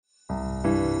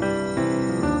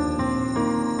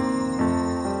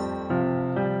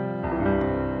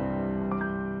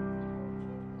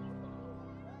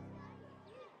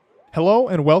Hello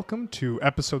and welcome to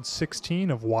episode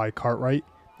 16 of Why Cartwright.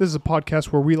 This is a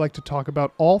podcast where we like to talk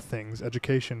about all things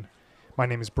education. My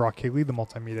name is Brock Higley, the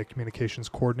Multimedia Communications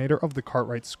Coordinator of the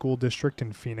Cartwright School District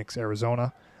in Phoenix,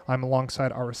 Arizona. I'm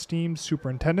alongside our esteemed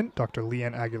Superintendent, Dr.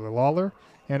 Leanne Aguilar-Lawler,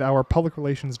 and our Public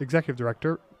Relations Executive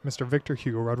Director, Mr. Victor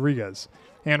Hugo Rodriguez.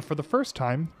 And for the first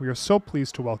time, we are so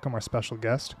pleased to welcome our special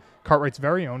guest, Cartwright's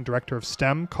very own Director of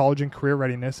STEM, College and Career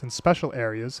Readiness and Special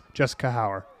Areas, Jessica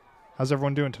Hauer. How's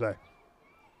everyone doing today?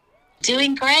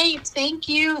 Doing great. Thank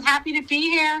you. Happy to be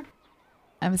here.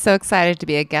 I'm so excited to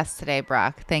be a guest today,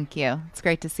 Brock. Thank you. It's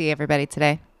great to see everybody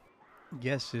today.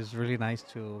 Yes, it's really nice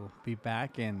to be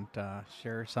back and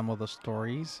share some of the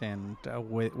stories and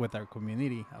with our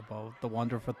community about the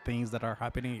wonderful things that are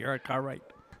happening here at Cartwright.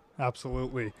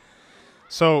 Absolutely.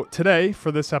 So today,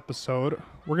 for this episode,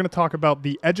 we're going to talk about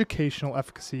the educational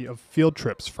efficacy of field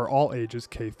trips for all ages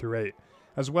K through 8,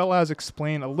 as well as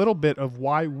explain a little bit of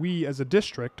why we as a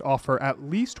district offer at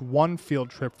least one field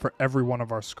trip for every one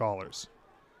of our scholars.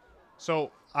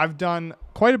 So I've done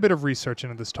quite a bit of research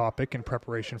into this topic in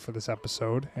preparation for this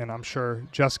episode, and I'm sure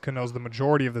Jessica knows the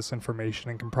majority of this information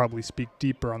and can probably speak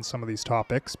deeper on some of these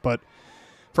topics, but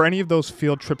for any of those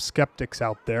field trip skeptics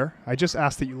out there, I just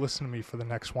ask that you listen to me for the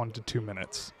next 1 to 2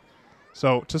 minutes.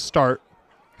 So to start,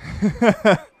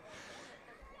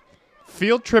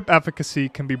 field trip efficacy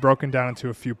can be broken down into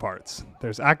a few parts.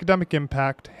 There's academic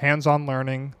impact, hands-on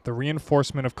learning, the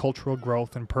reinforcement of cultural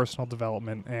growth and personal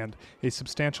development, and a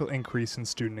substantial increase in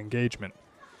student engagement.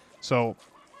 So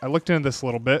I looked into this a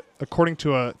little bit. According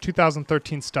to a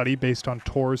 2013 study based on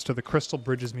tours to the Crystal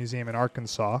Bridges Museum in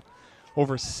Arkansas,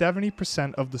 over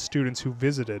 70% of the students who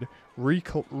visited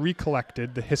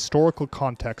recollected the historical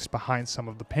context behind some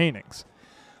of the paintings.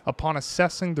 Upon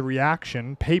assessing the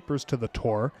reaction papers to the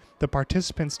tour, the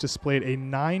participants displayed a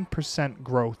 9%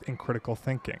 growth in critical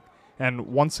thinking. And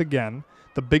once again,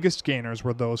 the biggest gainers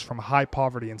were those from high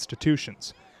poverty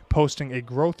institutions, posting a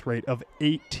growth rate of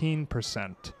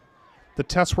 18%. The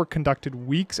tests were conducted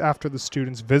weeks after the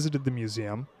students visited the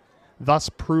museum, thus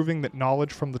proving that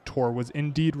knowledge from the tour was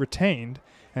indeed retained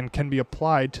and can be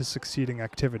applied to succeeding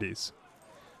activities.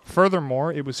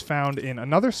 Furthermore, it was found in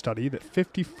another study that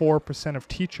 54% of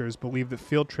teachers believe that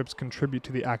field trips contribute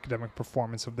to the academic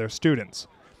performance of their students,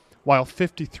 while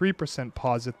 53%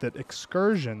 posit that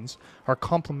excursions are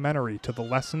complementary to the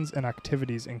lessons and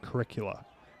activities in curricula.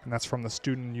 And that's from the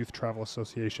Student and Youth Travel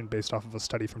Association based off of a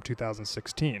study from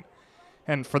 2016.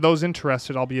 And for those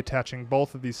interested, I'll be attaching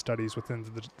both of these studies within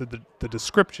the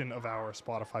description of our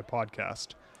Spotify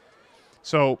podcast.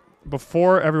 So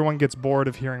before everyone gets bored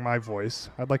of hearing my voice,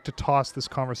 I'd like to toss this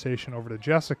conversation over to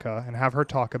Jessica and have her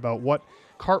talk about what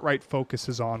Cartwright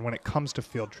focuses on when it comes to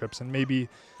field trips and maybe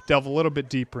delve a little bit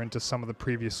deeper into some of the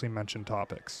previously mentioned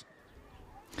topics.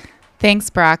 Thanks,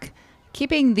 Brock.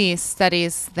 Keeping these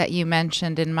studies that you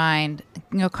mentioned in mind,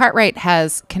 Cartwright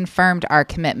has confirmed our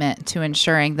commitment to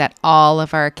ensuring that all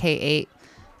of our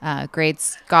K-8 grade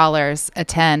scholars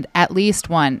attend at least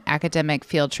one academic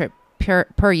field trip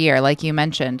per year, like you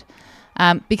mentioned,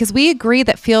 because we agree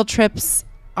that field trips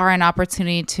are an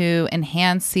opportunity to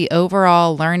enhance the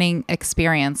overall learning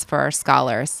experience for our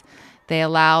scholars. They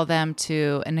allow them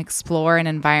to explore an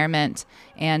environment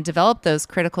and develop those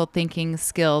critical thinking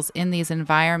skills in these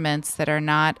environments that are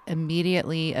not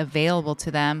immediately available to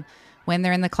them when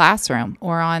they're in the classroom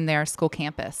or on their school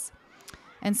campus.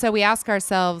 And so we ask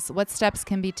ourselves, what steps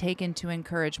can be taken to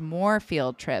encourage more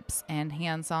field trips and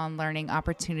hands-on learning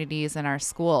opportunities in our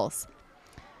schools?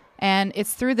 And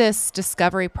it's through this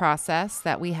discovery process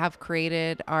that we have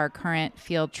created our current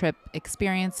field trip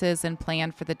experiences and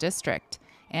plan for the district.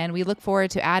 And we look forward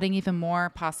to adding even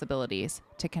more possibilities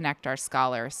to connect our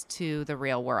scholars to the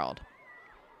real world.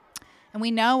 And we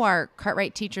know our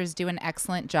Cartwright teachers do an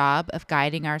excellent job of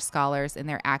guiding our scholars in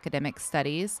their academic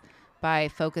studies by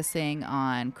focusing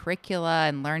on curricula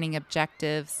and learning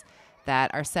objectives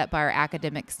that are set by our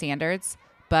academic standards,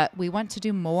 but we want to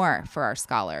do more for our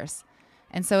scholars.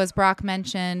 And so as Brock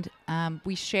mentioned,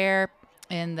 we share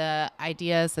in the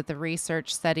ideas that the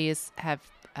research studies have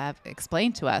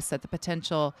explained to us that the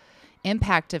potential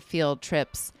impact of field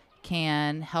trips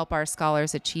can help our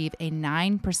scholars achieve a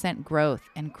 9% growth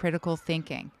in critical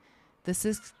thinking. This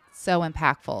is so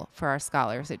impactful for our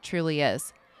scholars. It truly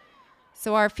is.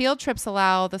 So our field trips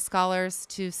allow the scholars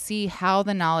to see how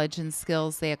the knowledge and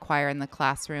skills they acquire in the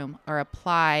classroom are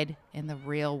applied in the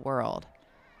real world.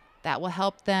 That will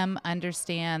help them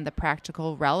understand the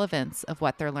practical relevance of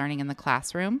what they're learning in the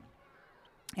classroom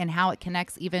and how it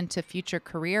connects even to future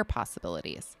career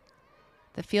possibilities.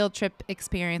 The field trip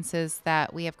experiences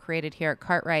that we have created here at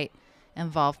Cartwright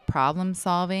involve problem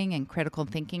solving and critical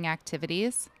thinking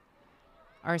activities.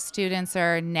 Our students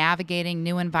are navigating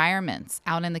new environments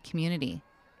out in the community.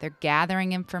 They're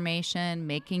gathering information,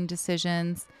 making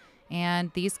decisions,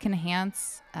 and these can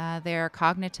enhance their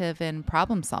cognitive and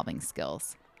problem solving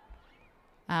skills.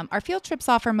 Our field trips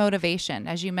offer motivation,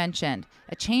 as you mentioned,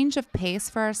 a change of pace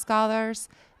for our scholars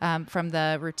from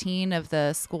the routine of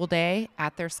the school day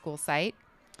at their school site,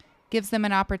 gives them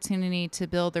an opportunity to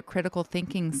build their critical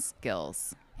thinking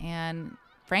skills. And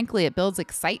frankly, it builds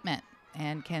excitement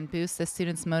and can boost the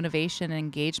students' motivation and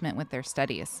engagement with their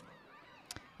studies.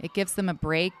 It gives them a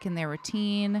break in their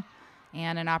routine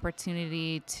and an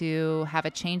opportunity to have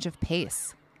a change of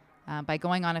pace. By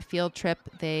going on a field trip,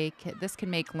 this can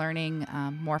make learning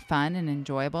more fun and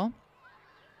enjoyable.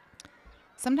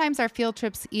 Sometimes our field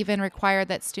trips even require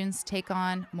that students take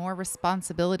on more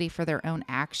responsibility for their own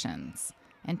actions,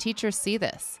 and teachers see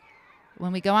this.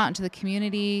 When we go out into the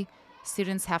community,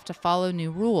 students have to follow new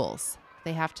rules.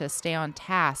 They have to stay on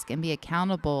task and be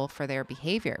accountable for their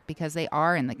behavior because they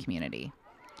are in the community.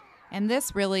 And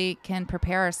this really can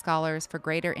prepare our scholars for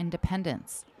greater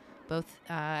independence, both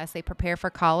as they prepare for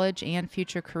college and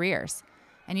future careers.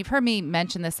 And you've heard me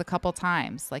mention this a couple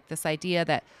times, like this idea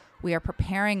that we are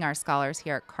preparing our scholars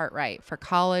here at Cartwright for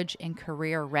college and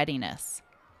career readiness.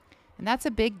 And that's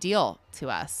a big deal to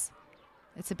us.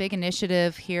 It's a big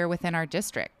initiative here within our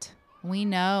district. We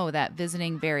know that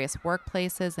visiting various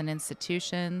workplaces and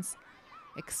institutions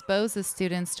exposes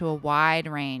students to a wide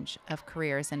range of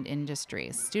careers and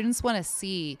industries. Students want to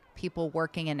see people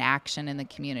working in action in the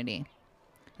community.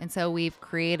 And so we've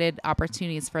created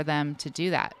opportunities for them to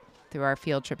do that through our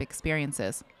field trip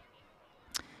experiences.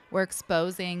 We're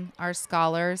exposing our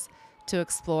scholars to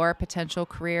explore potential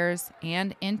careers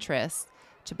and interests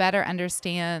to better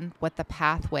understand what the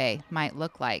pathway might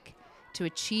look like to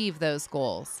achieve those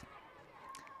goals.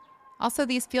 Also,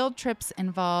 these field trips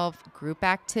involve group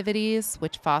activities,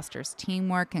 which fosters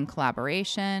teamwork and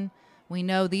collaboration. We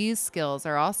know these skills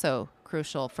are also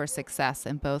crucial for success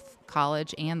in both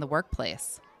college and the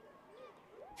workplace.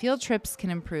 Field trips can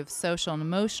improve social and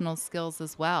emotional skills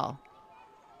as well.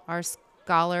 Our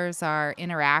scholars are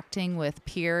interacting with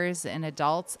peers and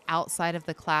adults outside of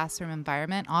the classroom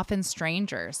environment, often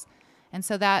strangers. And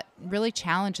so that really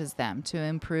challenges them to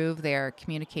improve their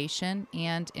communication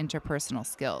and interpersonal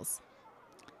skills.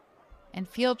 And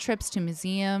field trips to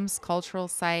museums, cultural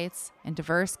sites, and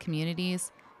diverse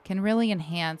communities can really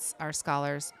enhance our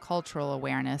scholars' cultural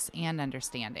awareness and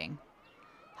understanding,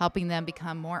 helping them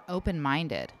become more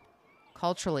open-minded,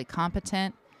 culturally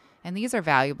competent, and these are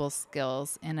valuable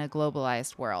skills in a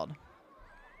globalized world.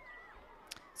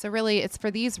 So really, it's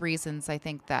for these reasons, I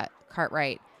think, that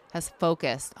Cartwright has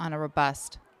focused on a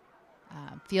robust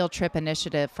field trip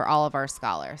initiative for all of our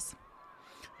scholars.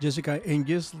 Jessica, and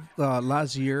just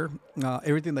last year,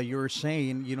 everything that you were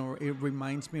saying, it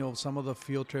reminds me of some of the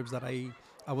field trips that I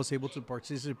was able to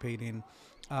participate in.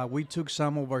 We took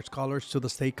some of our scholars to the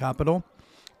state capitol,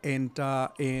 and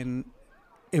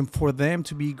for them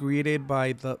to be greeted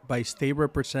by state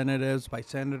representatives, by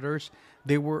senators,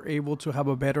 they were able to have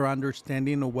a better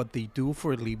understanding of what they do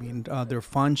for a living, their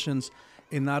functions.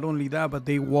 And not only that, but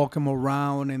they walk them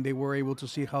around, and they were able to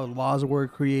see how laws were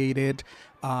created,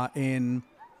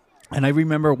 and I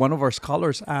remember one of our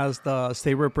scholars asked the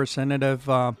state representative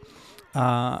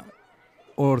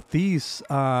Ortiz,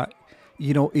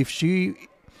 if she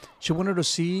wanted to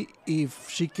see if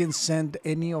she can send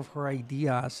any of her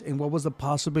ideas and what was the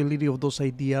possibility of those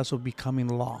ideas of becoming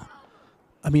law.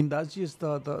 I mean, that's just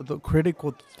the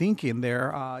critical thinking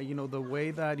there. The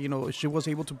way that, she was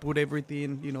able to put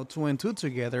everything, two and two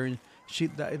together. And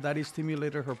that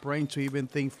stimulated her brain to even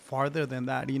think farther than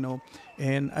that,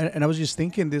 And I was just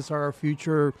thinking, these are our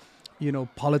future,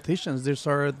 politicians. This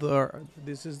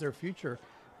is their future.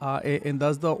 And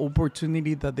that's the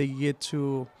opportunity that they get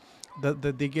to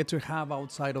that they get to have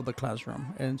outside of the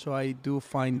classroom. And so I do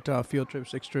find field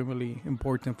trips extremely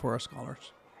important for our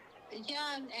scholars.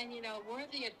 Yeah, and we're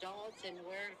the adults, and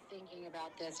we're thinking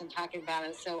about this and talking about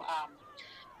it.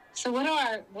 So what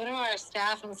do our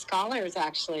staff and scholars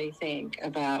actually think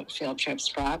about field trips,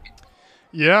 Brock?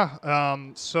 Yeah.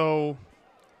 So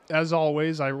as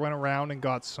always, I went around and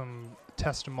got some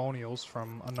testimonials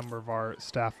from a number of our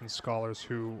staff and scholars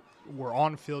who were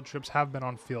on field trips, have been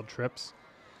on field trips.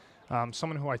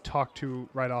 Someone who I talked to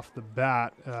right off the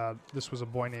bat, this was a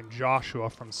boy named Joshua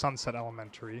from Sunset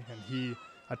Elementary, and he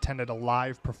attended a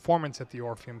live performance at the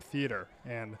Orpheum Theater.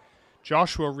 And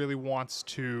Joshua really wants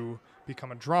to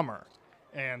become a drummer.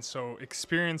 And so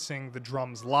experiencing the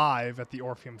drums live at the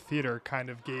Orpheum Theater kind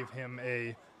of gave him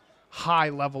a high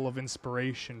level of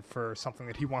inspiration for something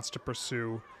that he wants to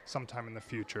pursue sometime in the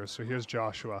future. So here's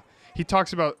Joshua. He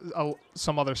talks about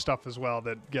some other stuff as well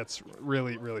that gets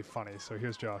really, really funny. So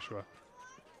here's Joshua.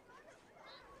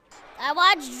 I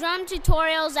watch drum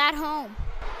tutorials at home.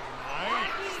 Nice.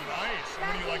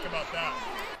 What do you like about that?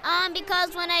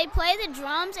 Because when I play the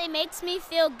drums, it makes me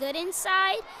feel good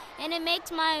inside, and it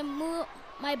makes my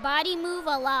body move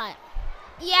a lot.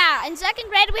 Yeah, in second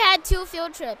grade we had 2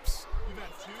 field trips. You had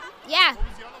 2? Yeah. What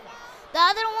was the other one? The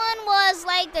other one was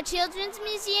like the Children's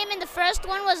Museum, and the first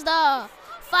one was the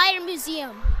Fire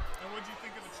Museum. And what did you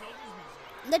think of the Children's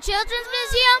Museum? The Children's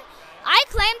Museum, I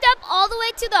climbed up all the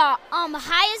way to the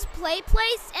highest play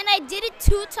place, and I did it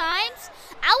 2 times.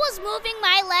 I was moving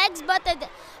my legs, but the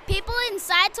people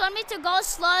inside told me to go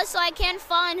slow so I can't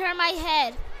fall and hurt my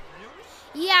head.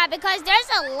 Really? Yeah, because there's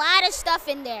a lot of stuff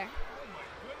in there. Oh my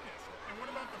goodness. And what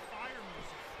about the Fire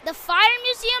Museum? The Fire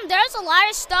Museum, there's a lot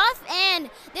of stuff, and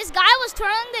this guy was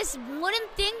twirling this wooden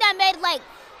thing that made like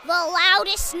the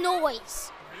loudest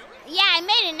noise. Really? Yeah, it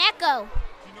made an echo.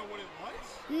 Do you know what it was?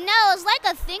 No, it was like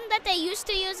a thing that they used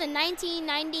to use in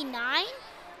 1999.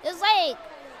 It was like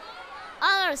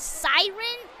a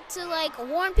siren to like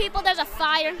warn people there's a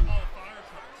fire.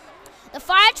 The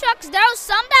fire trucks, there was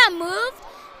some that moved,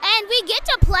 and we get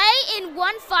to play in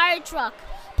one fire truck.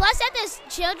 Plus at this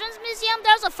children's museum,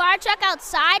 there was a fire truck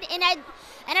outside, and I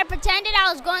pretended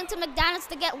I was going to McDonald's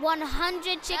to get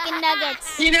 100 chicken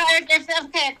nuggets. You know,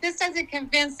 if this doesn't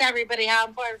convince everybody how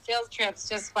important field trips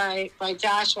just by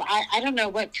Joshua, I don't know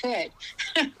what could.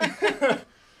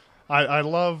 I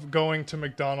love going to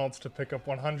McDonald's to pick up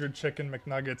 100 chicken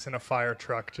McNuggets in a fire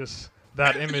truck. Just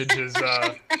that image is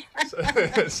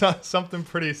something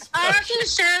pretty special. I have to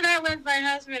share that with my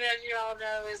husband, as you all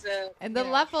know, And the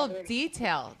level of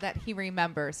detail that he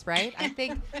remembers, right? I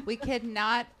think we could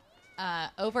not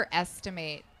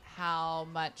overestimate how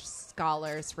much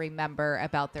scholars remember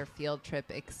about their field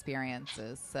trip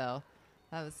experiences. So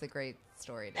that was a great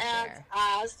story to share.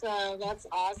 That's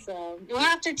awesome. You'll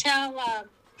have to tell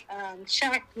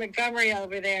Chuck Montgomery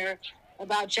over there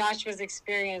about Joshua's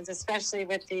experience, especially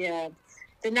with the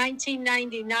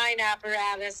 1999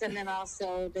 apparatus, and then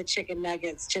also the chicken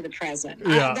nuggets to the present.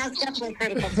 Yeah. That's definitely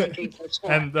critical thinking for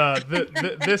sure. And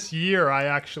this year, I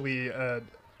actually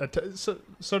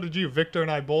so did you. Victor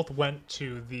and I both went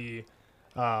to the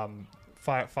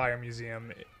Fire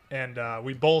Museum, and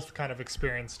we both kind of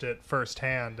experienced it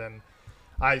firsthand. And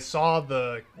I saw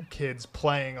the kids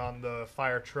playing on the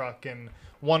fire truck, and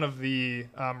one of the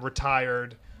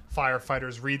retired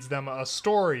firefighters reads them a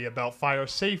story about fire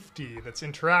safety that's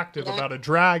interactive about a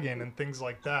dragon and things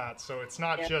like that. So it's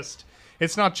not just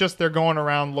they're going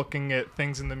around looking at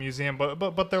things in the museum,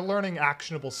 but they're learning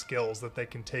actionable skills that they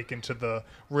can take into the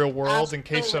real world in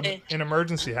case an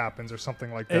emergency happens or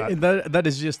something like that. And that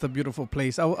is just a beautiful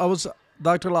place. I was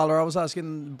Dr. Lawler, I was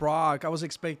asking Brock, I was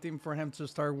expecting for him to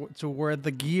start to wear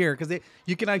the gear, because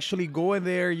you can actually go in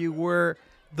there, you wear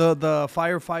the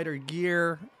firefighter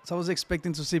gear. So I was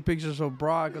expecting to see pictures of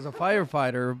Brock as a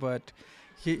firefighter, but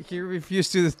he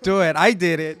refused to do it. I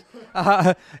did it.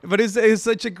 But it's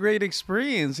such a great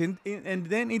experience. And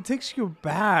then it takes you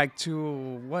back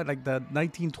to, like the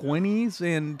 1920s.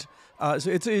 And so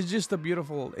it's just a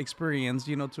beautiful experience,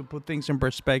 to put things in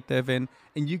perspective. And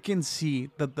you can see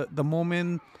that the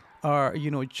moment,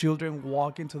 children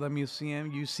walk into the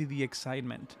museum, you see the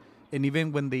excitement. And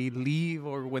even when they leave,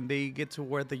 or when they get to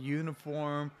wear the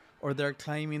uniform, or they're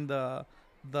climbing the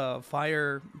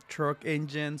fire truck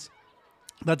engines,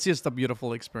 that's just a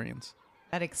beautiful experience.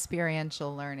 That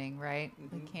experiential learning, right?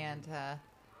 Mm-hmm. We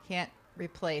can't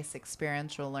replace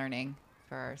experiential learning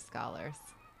for our scholars.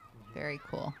 Very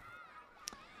cool.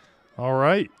 All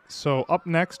right. So up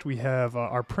next, we have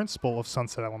our principal of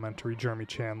Sunset Elementary, Jeremy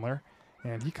Chandler,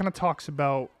 and he kind of talks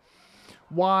about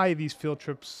why these field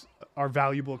trips are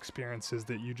valuable experiences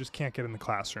that you just can't get in the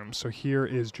classroom. So here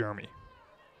is Jeremy.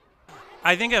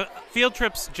 I think field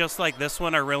trips just like this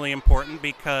one are really important,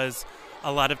 because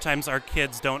a lot of times our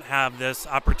kids don't have this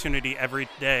opportunity every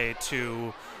day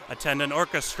to attend an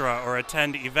orchestra or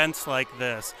attend events like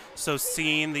this. So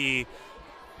seeing these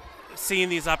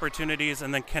opportunities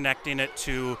and then connecting it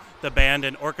to the band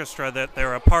and orchestra that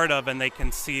they're a part of, and they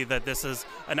can see that this is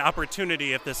an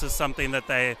opportunity, if this is something that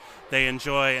they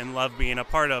enjoy and love being a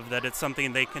part of, that it's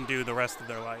something they can do the rest of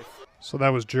their life. So that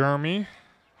was Jeremy.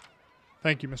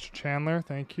 Thank you, Mr. Chandler.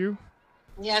 Thank you.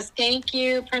 Yes, thank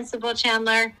you, Principal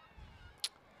Chandler.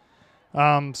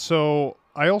 So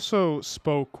I also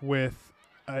spoke with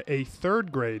a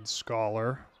third grade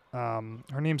scholar.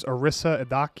 Her name's Arissa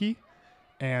Edaki,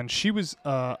 and she was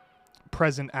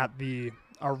present at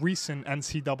a recent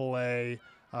NCAA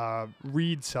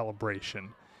Read celebration,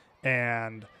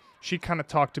 and she kind of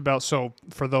talked about, so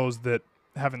for those that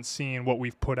haven't seen what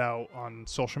we've put out on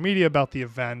social media about the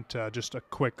event, just a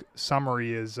quick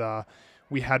summary is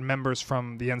we had members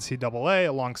from the NCAA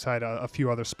alongside a few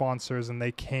other sponsors, and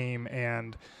they came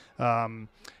and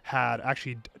had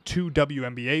actually 2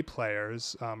 WNBA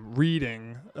players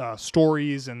reading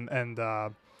stories and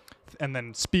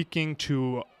then speaking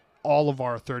to all of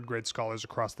our 3rd grade scholars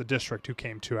across the district who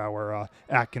came to our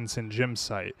Atkinson gym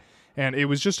site. And it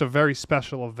was just a very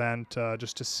special event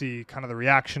just to see kind of the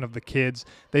reaction of the kids.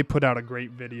 They put out a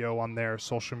great video on their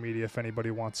social media if anybody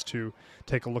wants to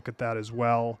take a look at that as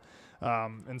well.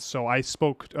 And so we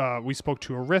spoke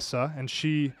to Arissa, and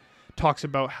she talks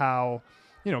about how,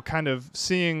 kind of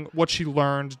seeing what she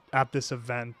learned at this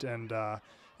event and,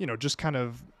 just kind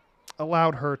of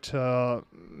allowed her to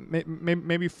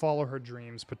maybe follow her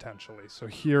dreams potentially. So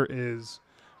here is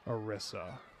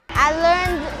Arissa. I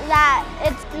learned that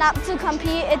it's not to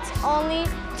compete, it's only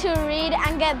to read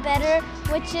and get better,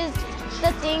 which is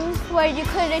the things where you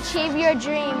could achieve your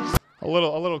dreams. A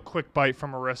little quick bite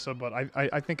from Arissa, but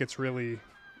I think it's really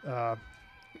kind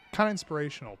of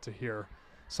inspirational to hear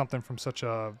something from such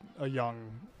a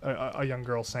young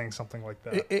girl saying something like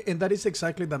that. And that is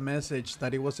exactly the message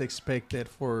that it was expected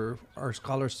for our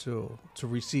scholars to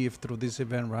receive through this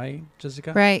event, right,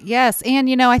 Jessica? Right. Yes.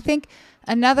 And, I think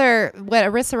what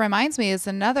Arissa reminds me is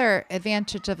another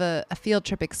advantage of a field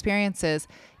trip experience is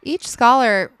each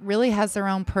scholar really has their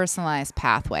own personalized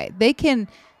pathway. They can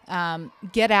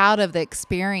get out of the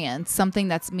experience something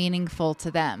that's meaningful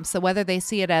to them. So whether they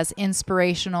see it as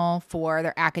inspirational for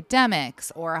their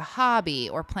academics or a hobby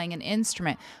or playing an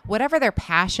instrument, whatever their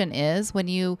passion is, when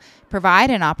you provide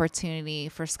an opportunity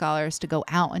for scholars to go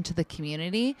out into the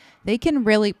community, they can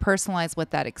really personalize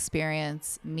what that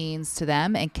experience means to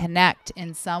them and connect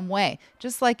in some way.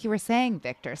 Just like you were saying,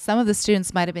 Victor, some of the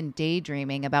students might have been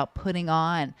daydreaming about putting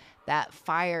on that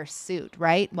fire suit,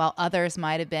 right? While others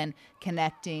might have been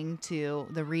connecting to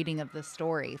the reading of the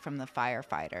story from the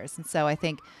firefighters. And so I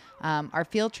think our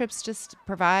field trips just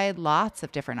provide lots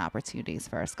of different opportunities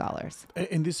for our scholars.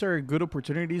 And these are good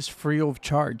opportunities free of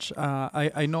charge.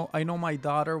 I know my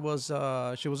daughter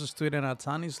she was a student at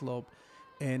Sunny Slope,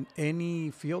 and any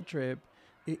field trip,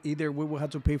 either we will have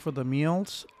to pay for the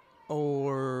meals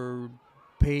or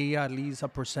pay at least a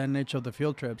percentage of the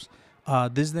field trips.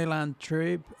 Disneyland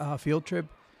field trip,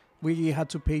 we had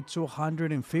to pay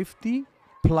 $250,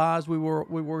 plus we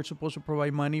were supposed to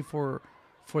provide money for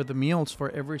the meals for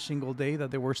every single day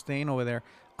that they were staying over there.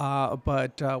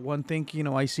 But one thing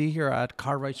I see here at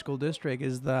Cartwright School District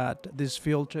is that these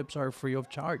field trips are free of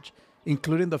charge,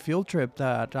 including the field trip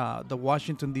that the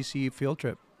Washington D.C. field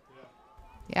trip.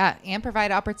 Yeah, and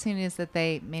provide opportunities that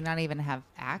they may not even have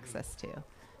access to.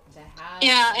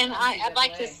 Yeah, and I'd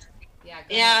like to.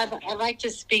 Yeah, I'd like to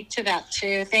speak to that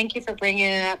too. Thank you for bringing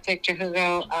it up, Victor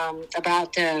Hugo.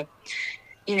 About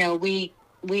we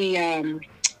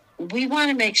want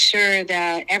to make sure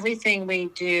that everything we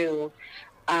do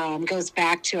goes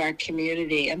back to our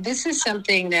community, and this is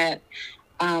something that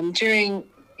during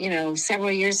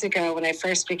several years ago when I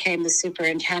first became the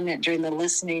superintendent during the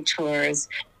listening tours,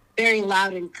 very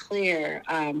loud and clear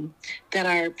that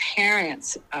our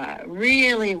parents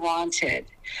really wanted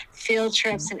field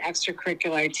trips and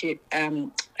extracurricular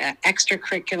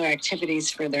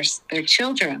activities for their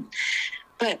children.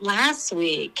 But last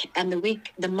week and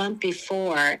the month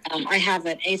before, I have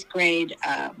an 8th grade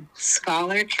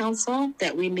scholar council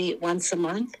that we meet once a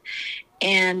month.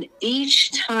 And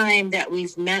each time that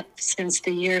we've met since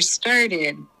the year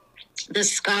started, the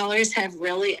scholars have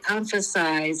really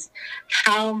emphasized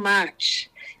how much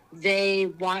they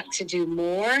want to do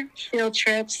more field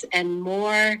trips and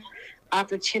more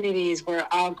opportunities where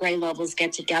all grade levels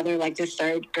get together, like the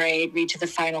 3rd grade read to the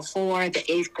Final Four, the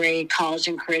 8th grade college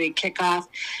and career kickoff.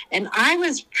 And I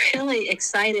was really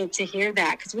excited to hear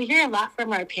that, because we hear a lot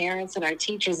from our parents and our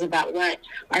teachers about what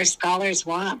our scholars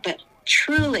want, but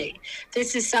truly,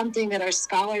 this is something that our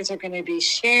scholars are going to be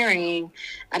sharing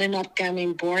at an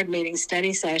upcoming board meeting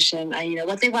study session.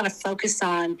 What they want to focus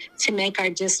on to make our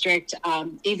district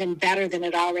even better than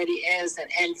it already is.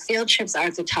 And field trips are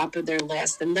at the top of their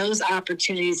list, and those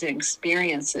opportunities and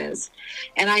experiences.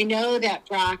 And I know that,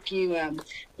 Brock, you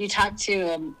talked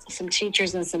to some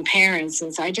teachers and some parents,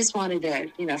 and so I just wanted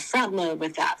to, front load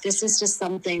with that. This is just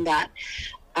something that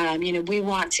we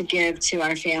want to give to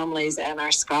our families and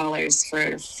our scholars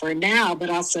for now, but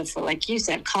also for, like you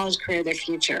said, college career, their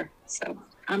future. So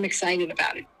I'm excited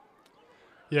about it.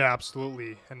 Yeah,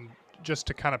 absolutely. And just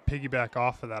to kind of piggyback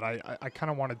off of that, I kind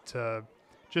of wanted to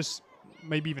just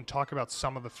maybe even talk about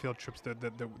some of the field trips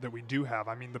that we do have.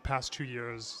 I mean, the past 2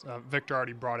 years, Victor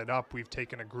already brought it up. We've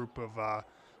taken a group of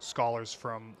scholars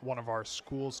from one of our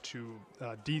schools to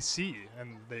D.C.,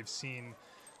 and they've seen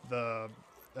the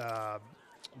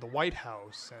White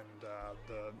House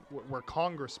and where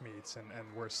Congress meets and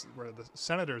where the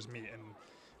senators meet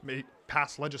and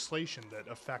pass legislation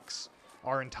that affects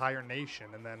our entire nation.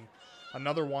 And then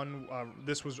another one,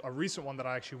 this was a recent one that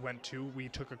I actually went to. We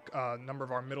took a number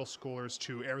of our middle schoolers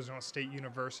to Arizona State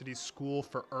University's School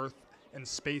for Earth and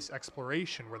Space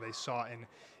Exploration, where they saw an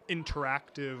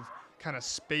interactive kind of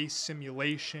space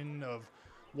simulation of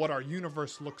what our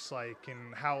universe looks like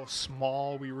and how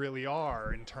small we really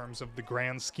are in terms of the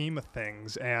grand scheme of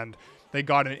things. And they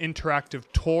got an interactive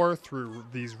tour through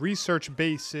these research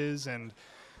bases, and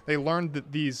they learned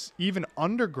that these even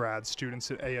undergrad students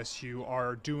at ASU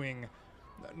are doing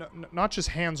not just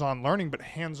hands-on learning, but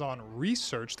hands-on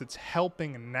research that's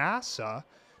helping NASA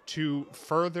to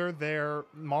further their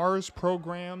Mars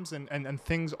programs and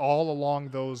things all along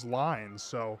those lines.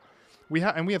 So we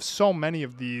have so many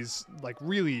of these like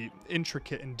really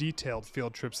intricate and detailed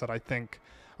field trips that I think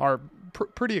are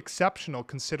pretty exceptional,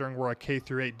 considering we're a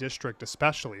K-8 district,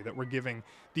 especially, that we're giving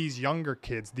these younger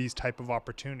kids these type of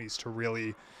opportunities to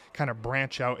really kind of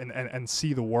branch out and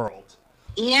see the world.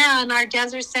 Yeah, and our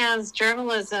Desert Sands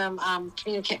journalism,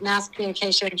 mass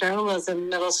communication and journalism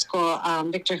middle school,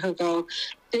 Victor Hugo,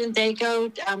 didn't they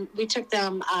go? We took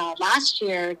them last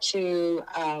year to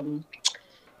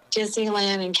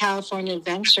Disneyland and California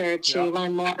Adventure to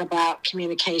learn more about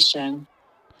communication.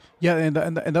 Yeah, and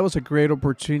that was a great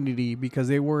opportunity because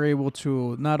they were able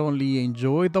to not only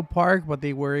enjoy the park, but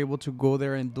they were able to go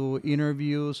there and do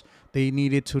interviews. They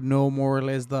needed to know more or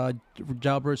less the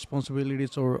job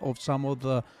responsibilities of some of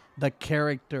the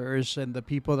characters and the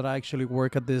people that actually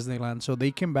work at Disneyland. So they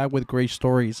came back with great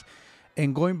stories.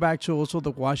 And going back to also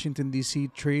the Washington, D.C.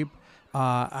 trip,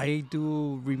 I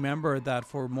do remember that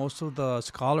for most of the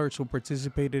scholars who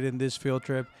participated in this field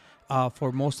trip,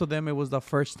 for most of them, it was the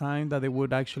first time that they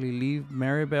would actually leave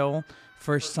Maryville.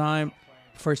 First time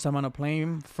on a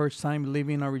plane, first time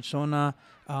leaving Arizona,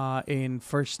 and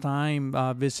first time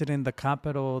visiting the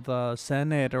Capitol, the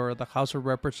Senate, or the House of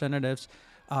Representatives.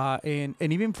 And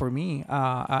even for me,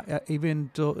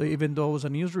 even though I was a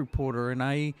news reporter and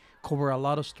I cover a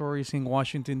lot of stories in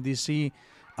Washington, D.C.,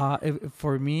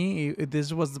 for me,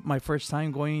 this was my first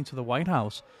time going into the White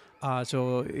House.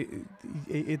 So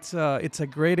it's a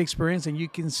great experience, and you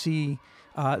can see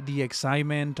the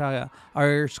excitement.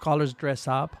 Our scholars dress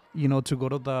up, to go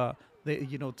to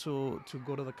to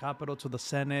go to the Capitol, to the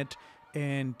Senate,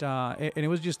 and it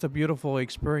was just a beautiful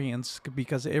experience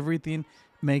because everything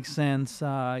makes sense.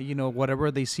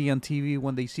 Whatever they see on TV,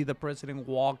 when they see the president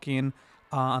walking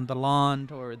on the lawn,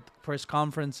 or press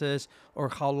conferences, or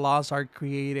how laws are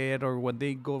created, or when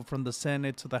they go from the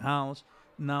Senate to the House.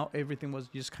 Now everything was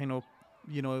just kind of,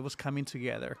 it was coming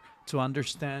together to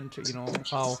understand,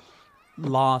 how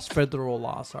federal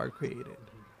laws are created.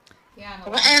 Yeah.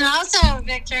 And also,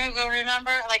 Victor, we'll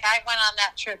remember, like I went on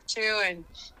that trip too, and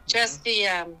just the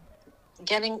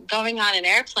going on an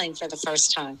airplane for the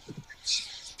first time.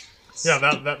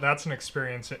 Yeah, that's an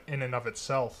experience in and of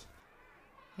itself.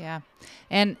 Yeah.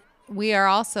 And we are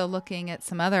also looking at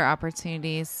some other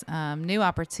opportunities, new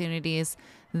opportunities.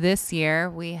 This year,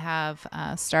 we have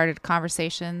started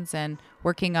conversations and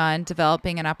working on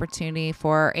developing an opportunity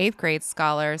for 8th grade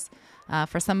scholars,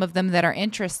 for some of them that are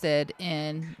interested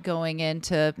in going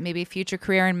into maybe future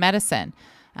career in medicine,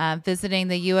 visiting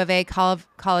the U of A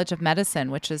College of Medicine,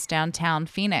 which is downtown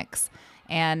Phoenix.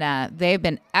 And they've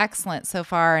been excellent so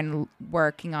far in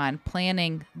working on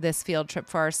planning this field trip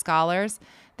for our scholars.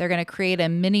 They're going to create a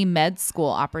mini med school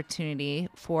opportunity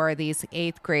for these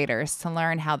 8th graders to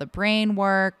learn how the brain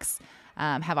works,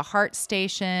 have a heart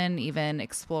station, even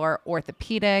explore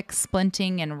orthopedics,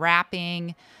 splinting and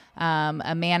wrapping,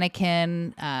 a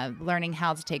mannequin, learning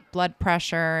how to take blood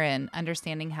pressure and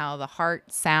understanding how the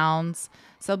heart sounds.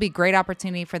 So it'll be a great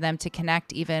opportunity for them to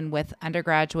connect even with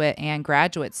undergraduate and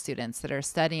graduate students that are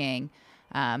studying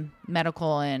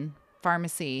medical and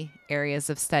pharmacy areas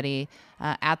of study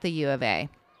at the U of A.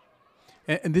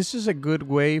 And this is a good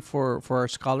way for our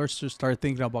scholars to start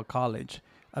thinking about college.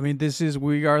 I mean,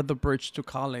 we are the bridge to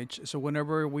college. So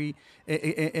whenever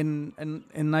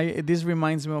this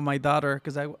reminds me of my daughter,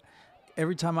 because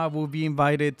every time I would be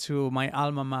invited to my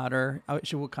alma mater,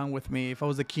 she would come with me. If I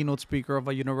was the keynote speaker of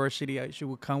a university, she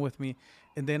would come with me.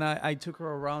 And then I took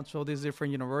her around to all these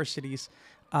different universities.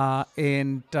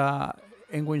 And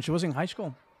when she was in high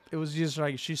school, it was just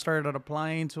like she started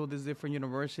applying to all these different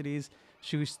universities.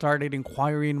 She started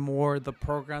inquiring more the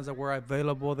programs that were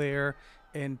available there.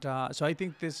 And so I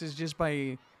think this is just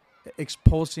by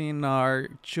exposing our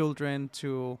children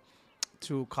to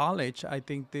college. I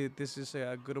think that this is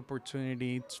a good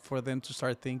opportunity for them to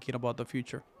start thinking about the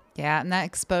future. Yeah, and that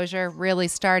exposure really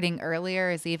starting earlier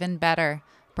is even better.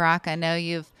 Brock, I know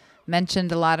you've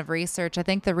mentioned a lot of research. I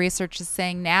think the research is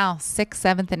saying now 6th,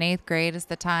 7th, and 8th grade is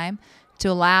the time to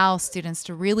allow students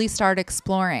to really start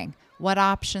exploring what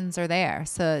options are there.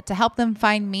 So to help them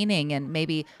find meaning in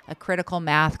maybe a critical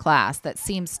math class that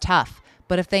seems tough,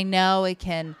 but if they know it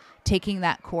can, taking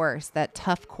that course, that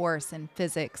tough course in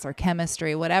physics or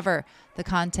chemistry, whatever the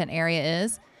content area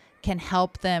is, can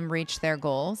help them reach their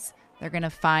goals, they're going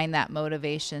to find that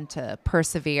motivation to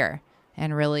persevere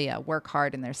and really work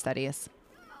hard in their studies.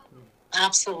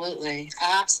 Absolutely.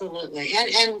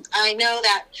 And I know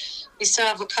that we still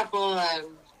have a couple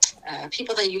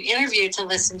people that you interviewed to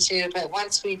listen to, but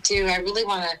once we do, I really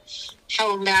want to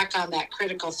hone back on that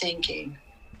critical thinking.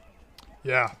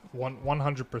 Yeah,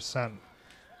 100%.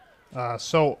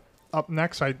 So up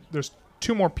next, there's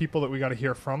 2 more people that we got to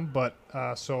hear from, but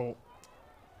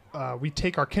we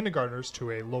take our kindergartners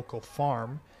to a local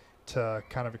farm to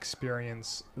kind of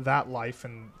experience that life,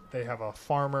 and they have a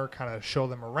farmer kind of show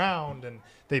them around, and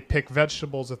they pick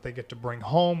vegetables that they get to bring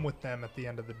home with them at the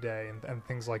end of the day, and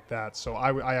things like that. So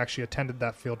I actually attended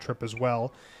that field trip as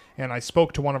well, and I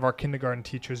spoke to one of our kindergarten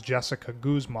teachers, Jessica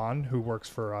Guzman, who works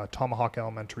for Tomahawk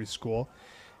Elementary School,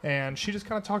 and she just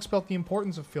kind of talks about the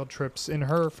importance of field trips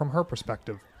from her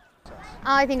perspective.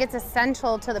 I think it's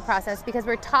essential to the process because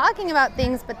we're talking about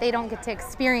things, but they don't get to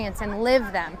experience and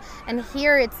live them. And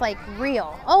here it's like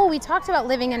real. Oh, we talked about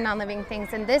living and non-living things,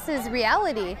 and this is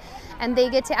reality. And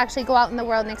they get to actually go out in the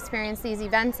world and experience these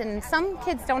events. And some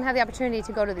kids don't have the opportunity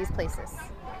to go to these places.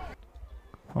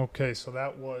 Okay, so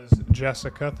that was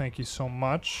Jessica. Thank you so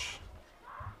much.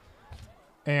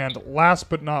 And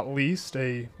last but not least,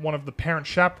 one of the parent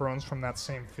chaperones from that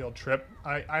same field trip,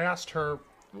 I asked her,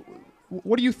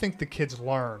 what do you think the kids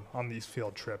learn on these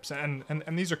field trips? And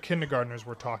these are kindergartners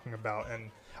we're talking about.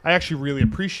 And I actually really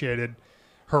appreciated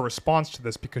her response to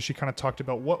this because she kind of talked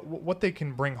about what they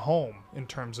can bring home in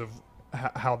terms of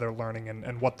how they're learning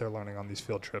and what they're learning on these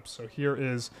field trips. So here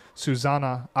is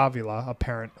Susana Avila, a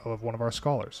parent of one of our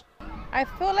scholars. I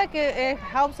feel like it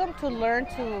helps them to learn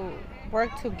to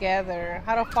work together,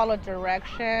 how to follow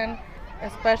direction,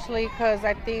 especially because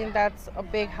I think that's a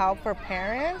big help for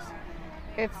parents.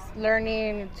 It's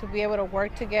learning to be able to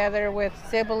work together with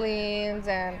siblings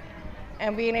and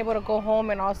being able to go home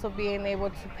and also being able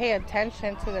to pay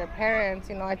attention to their parents.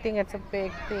 You know, I think it's a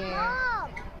big thing.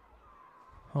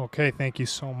 Okay, thank you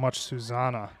so much,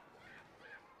 Susanna.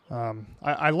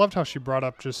 I loved how she brought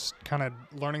up just kind of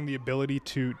learning the ability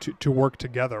to work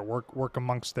together, work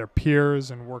amongst their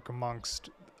peers and work amongst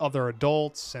other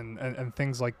adults and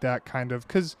things like that kind of,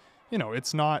 because, you know,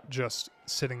 it's not just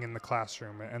sitting in the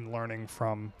classroom and learning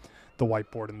from the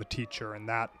whiteboard and the teacher and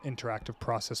that interactive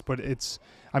process, but it's,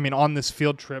 I mean, on this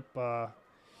field trip, I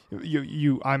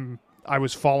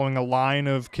was following a line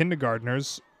of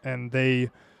kindergartners, and the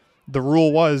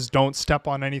rule was don't step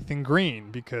on anything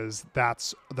green because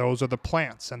those are the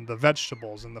plants and the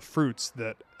vegetables and the fruits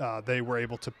that they were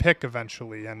able to pick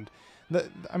eventually. And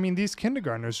I mean, these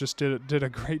kindergartners just did a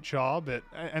great job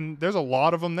and there's a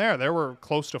lot of them there. There were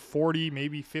close to 40,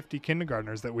 maybe 50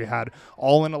 kindergartners that we had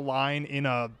all in a line in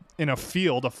a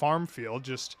field, a farm field,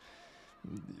 just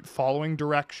following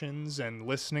directions and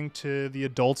listening to the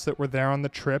adults that were there on the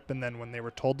trip. And then when they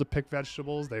were told to pick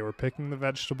vegetables, they were picking the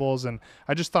vegetables. And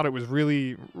I just thought it was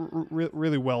really,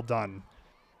 really well done.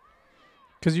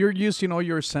 Because you're using all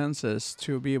your senses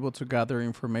to be able to gather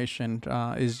information.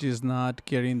 It's just not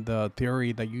getting the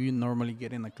theory that you normally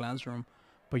get in the classroom,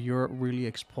 but you're really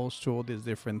exposed to all these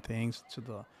different things, to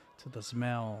the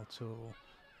smell,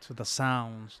 to the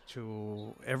sounds,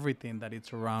 to everything that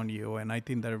it's around you. And I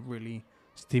think that it really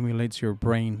stimulates your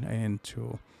brain and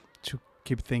to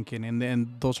keep thinking. And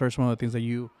then those are some of the things that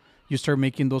you start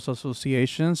making those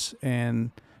associations,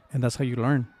 and that's how you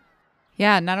learn.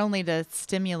 Yeah, not only to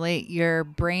stimulate your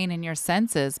brain and your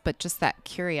senses, but just that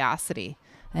curiosity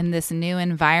and this new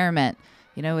environment.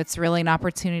 You know, it's really an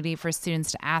opportunity for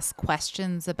students to ask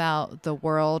questions about the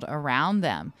world around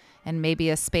them and maybe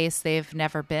a space they've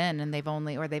never been and they've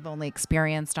only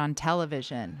experienced on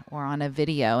television or on a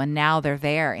video. And now they're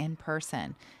there in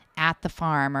person at the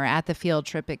farm or at the field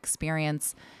trip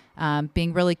experience,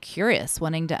 being really curious,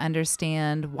 wanting to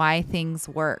understand why things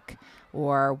work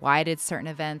or why did certain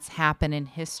events happen in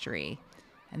history.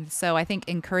 And so I think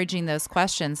encouraging those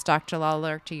questions, Dr.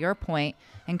 Lawler, to your point,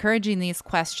 encouraging these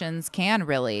questions can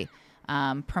really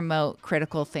promote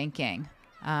critical thinking.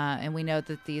 And we know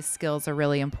that these skills are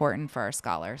really important for our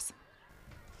scholars.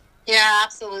 Yeah,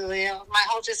 absolutely. My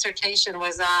whole dissertation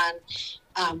was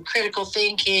on critical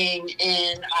thinking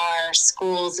in our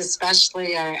schools,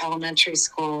 especially our elementary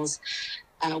schools.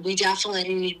 We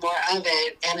definitely need more of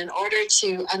it. And in order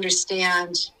to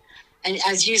understand, and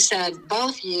as you said,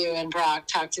 both you and Brock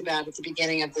talked about at the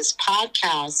beginning of this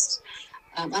podcast,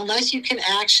 unless you can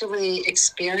actually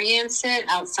experience it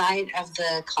outside of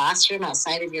the classroom,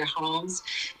 outside of your homes,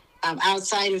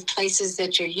 outside of places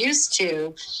that you're used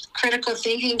to, critical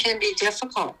thinking can be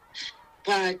difficult.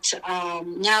 But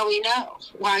now we know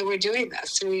why we're doing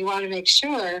this. So we want to make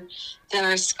sure that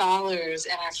our scholars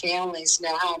and our families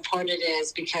know how important it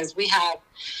is, because we have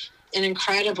an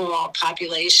incredible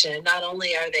population. Not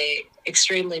only are they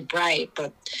extremely bright,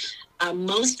 but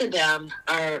most of them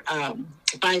are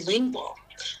bilingual.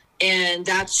 And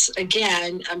that's,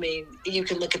 again, I mean, you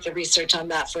can look at the research on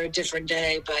that for a different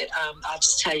day, but I'll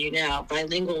just tell you now,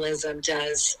 bilingualism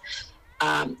does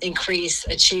increase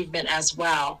achievement as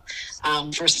well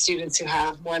for students who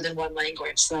have more than one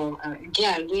language. So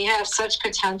again, we have such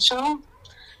potential,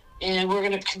 and we're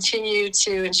going to continue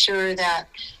to ensure that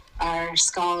our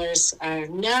scholars are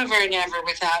never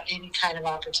without any kind of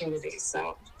opportunity.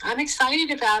 So I'm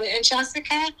excited about it. And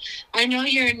Jessica, I know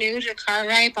you're new to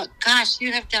Cartwright, but gosh,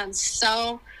 you have done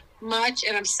so much,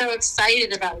 and I'm so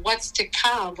excited about what's to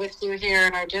come with you here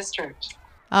in our district.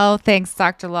 Oh, thanks,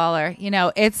 Dr. Lawler. You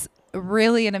know, it's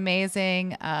really an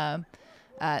amazing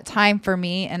time for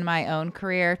me in my own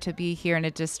career to be here in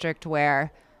a district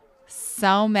where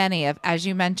so many of, as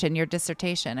you mentioned, your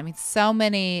dissertation, I mean, so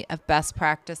many of best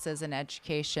practices in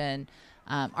education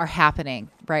are happening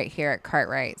right here at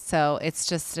Cartwright. So it's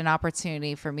just an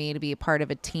opportunity for me to be a part of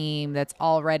a team that's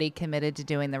already committed to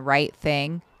doing the right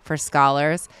thing for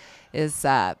scholars. It's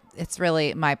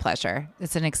really my pleasure.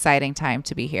 It's an exciting time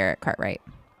to be here at Cartwright.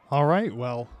 All right.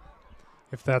 Well,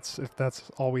 if that's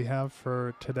all we have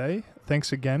for today,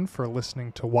 thanks again for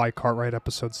listening to Why Cartwright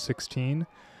episode 16.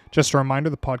 Just a reminder,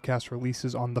 the podcast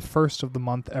releases on the first of the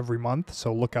month every month,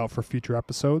 so look out for future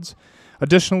episodes.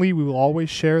 Additionally, we will always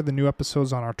share the new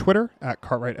episodes on our Twitter at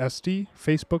CartwrightSD,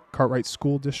 Facebook Cartwright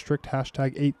School District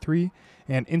 #83,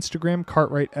 and Instagram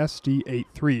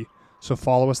CartwrightSD83. So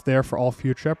follow us there for all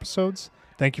future episodes.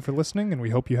 Thank you for listening, and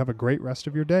we hope you have a great rest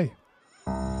of your day.